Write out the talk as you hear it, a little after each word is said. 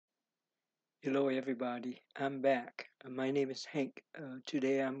Hello everybody, I'm back. My name is Hank.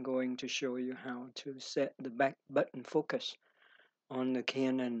 Today I'm going to show you how to set the back button focus on the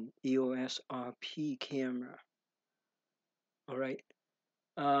Canon EOS-RP camera. Alright,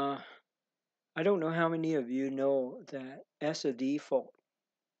 uh, I don't know how many of you know that as a default,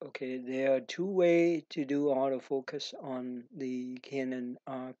 okay, there are two ways to do autofocus on the Canon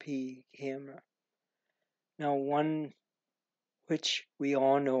RP camera. Now one which we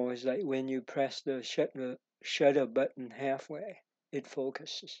all know is like when you press the shutter button halfway, it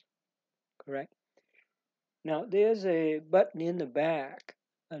focuses, correct? Now there's a button in the back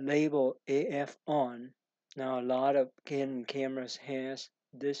labeled AF on. Now a lot of Canon cameras has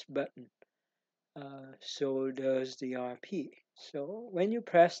this button. So does the RP. So when you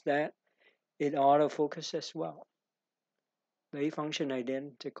press that, it autofocus as well. They function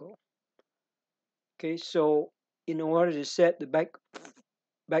identical. Okay, so in order to set the back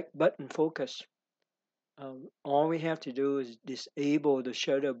button focus, all we have to do is disable the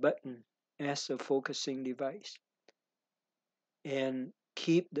shutter button as a focusing device and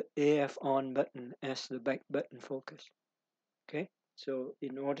keep the AF on button as the back button focus. Okay, so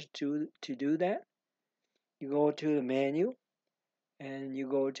in order to do that, you go to the menu and you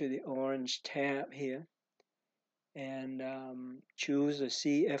go to the orange tab here and choose the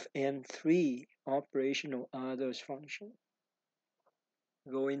CFN3 operational others function.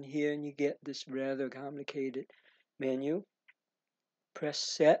 Go in here and you get this rather complicated menu. Press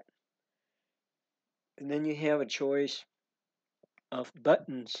set, and then you have a choice of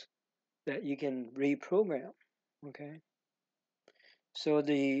buttons that you can reprogram. Okay, so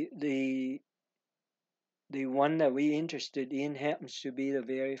the one that we're interested in happens to be the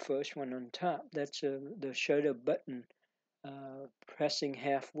very first one on top. That's the shutter button pressing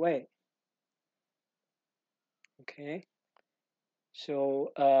halfway. Okay,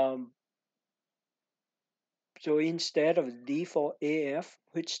 so so instead of default AF,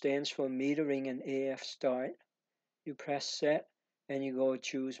 which stands for metering and AF start, you press set and you go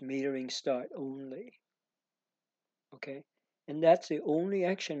choose metering start only. Okay, and that's the only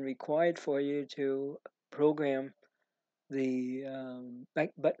action required for you to program the back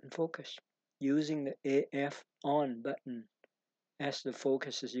button focus using the AF on button as the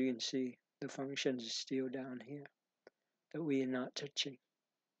focus. As you can see, the function is still down here that we are not touching.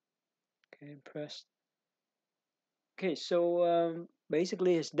 Okay, press. Okay, so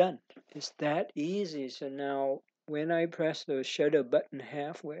basically it's done. It's that easy. So now when I press the shutter button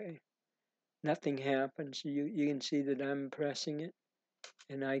halfway, nothing happens. You can see that I'm pressing it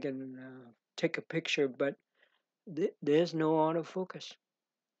and I can take a picture, but there's no autofocus.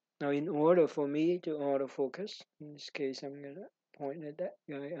 Now, in order for me to autofocus, in this case, I'm going to point at that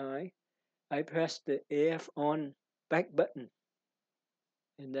guy eye. I press the AF on back button,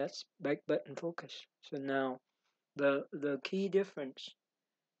 and that's back button focus. So now, the key difference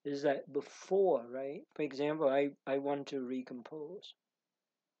is that before, right? For example, I want to recompose.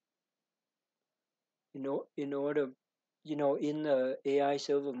 In order, in the AI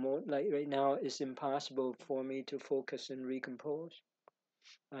silver mode, like right now, it's impossible for me to focus and recompose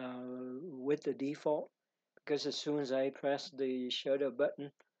with the default, because as soon as I press the shutter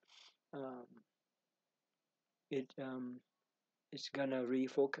button, um, it's gonna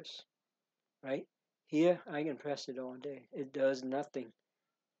refocus, right? Here I can press it all day. It does nothing,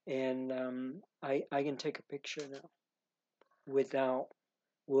 and I can take a picture now without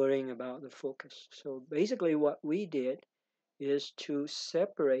worrying about the focus. So basically, what we did is to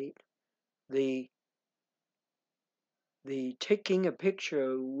separate the taking a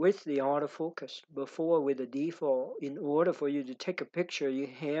picture with the autofocus. Before, with the default, in order for you to take a picture, you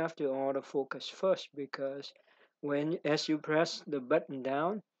have to autofocus first, because as you press the button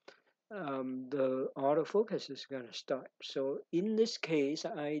down, the autofocus is going to start. So in this case,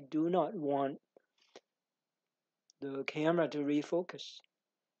 I do not want the camera to refocus,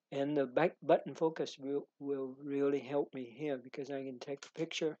 and the back button focus will really help me here, because I can take a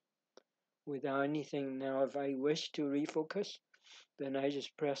picture without anything. Now if I wish to refocus, then I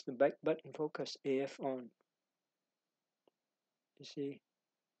just press the back button focus AF on. You see?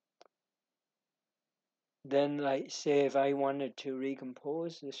 Then, like, say if I wanted to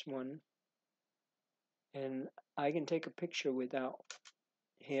recompose this one, and I can take a picture without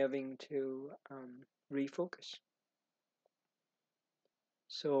having to refocus.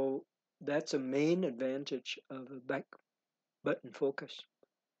 So that's a main advantage of a back button focus.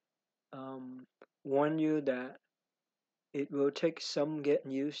 Warn you that it will take some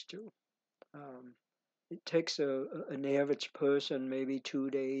getting used to. It takes an average person maybe 2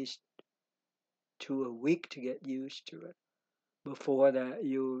 days to a week to get used to it. before that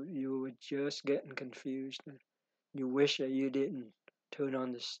you were just getting confused. You wish that you didn't turn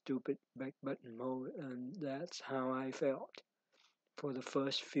on the stupid back button mode, and that's how I felt for the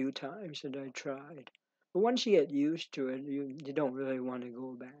first few times that I tried. But once you get used to it, you don't really want to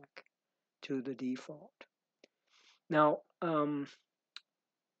go back to the default. Now,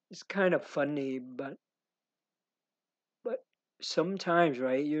 it's kind of funny, but sometimes,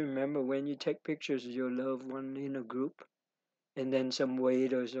 right? You remember when you take pictures of your loved one in a group, and then some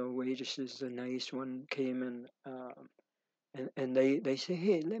waiters or waitresses, the nice one, came in, and they say,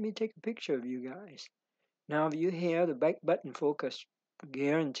 "Hey, let me take a picture of you guys." Now, if you have the back button focus,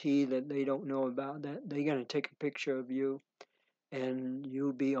 guarantee that they don't know about that. They're gonna take a picture of you, and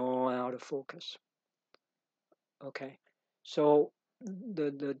you'll be all out of focus. Okay, so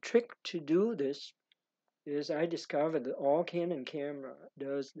the trick to do this is I discovered that all Canon camera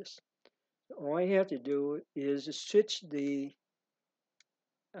does this. All you have to do is switch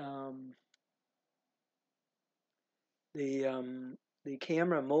um, the um, the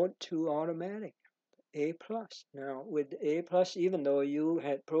camera mode to automatic A plus. Now with A plus, even though you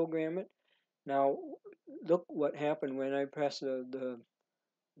had programmed it, now look what happened when I press the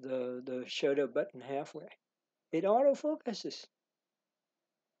shutter button halfway. It autofocuses,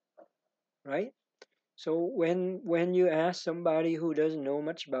 right? So when you ask somebody who doesn't know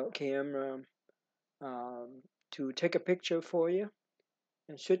much about camera um, to take a picture for you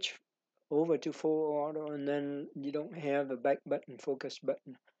and switch over to full auto, and then you don't have a back button focus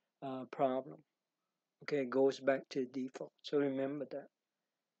button problem. Okay, it goes back to default. So remember that.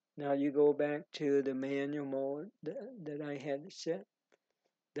 Now you go back to the manual mode that I had set.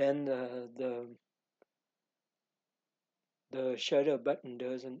 Then the shutter button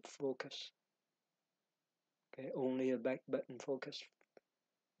doesn't focus. Okay, only a back button focus.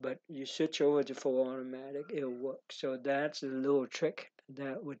 But you switch over to full automatic, it'll work. So that's a little trick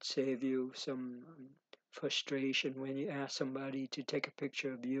that would save you some frustration when you ask somebody to take a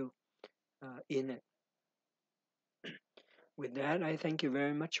picture of you in it. With that, I thank you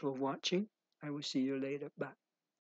very much for watching. I will see you later. Bye.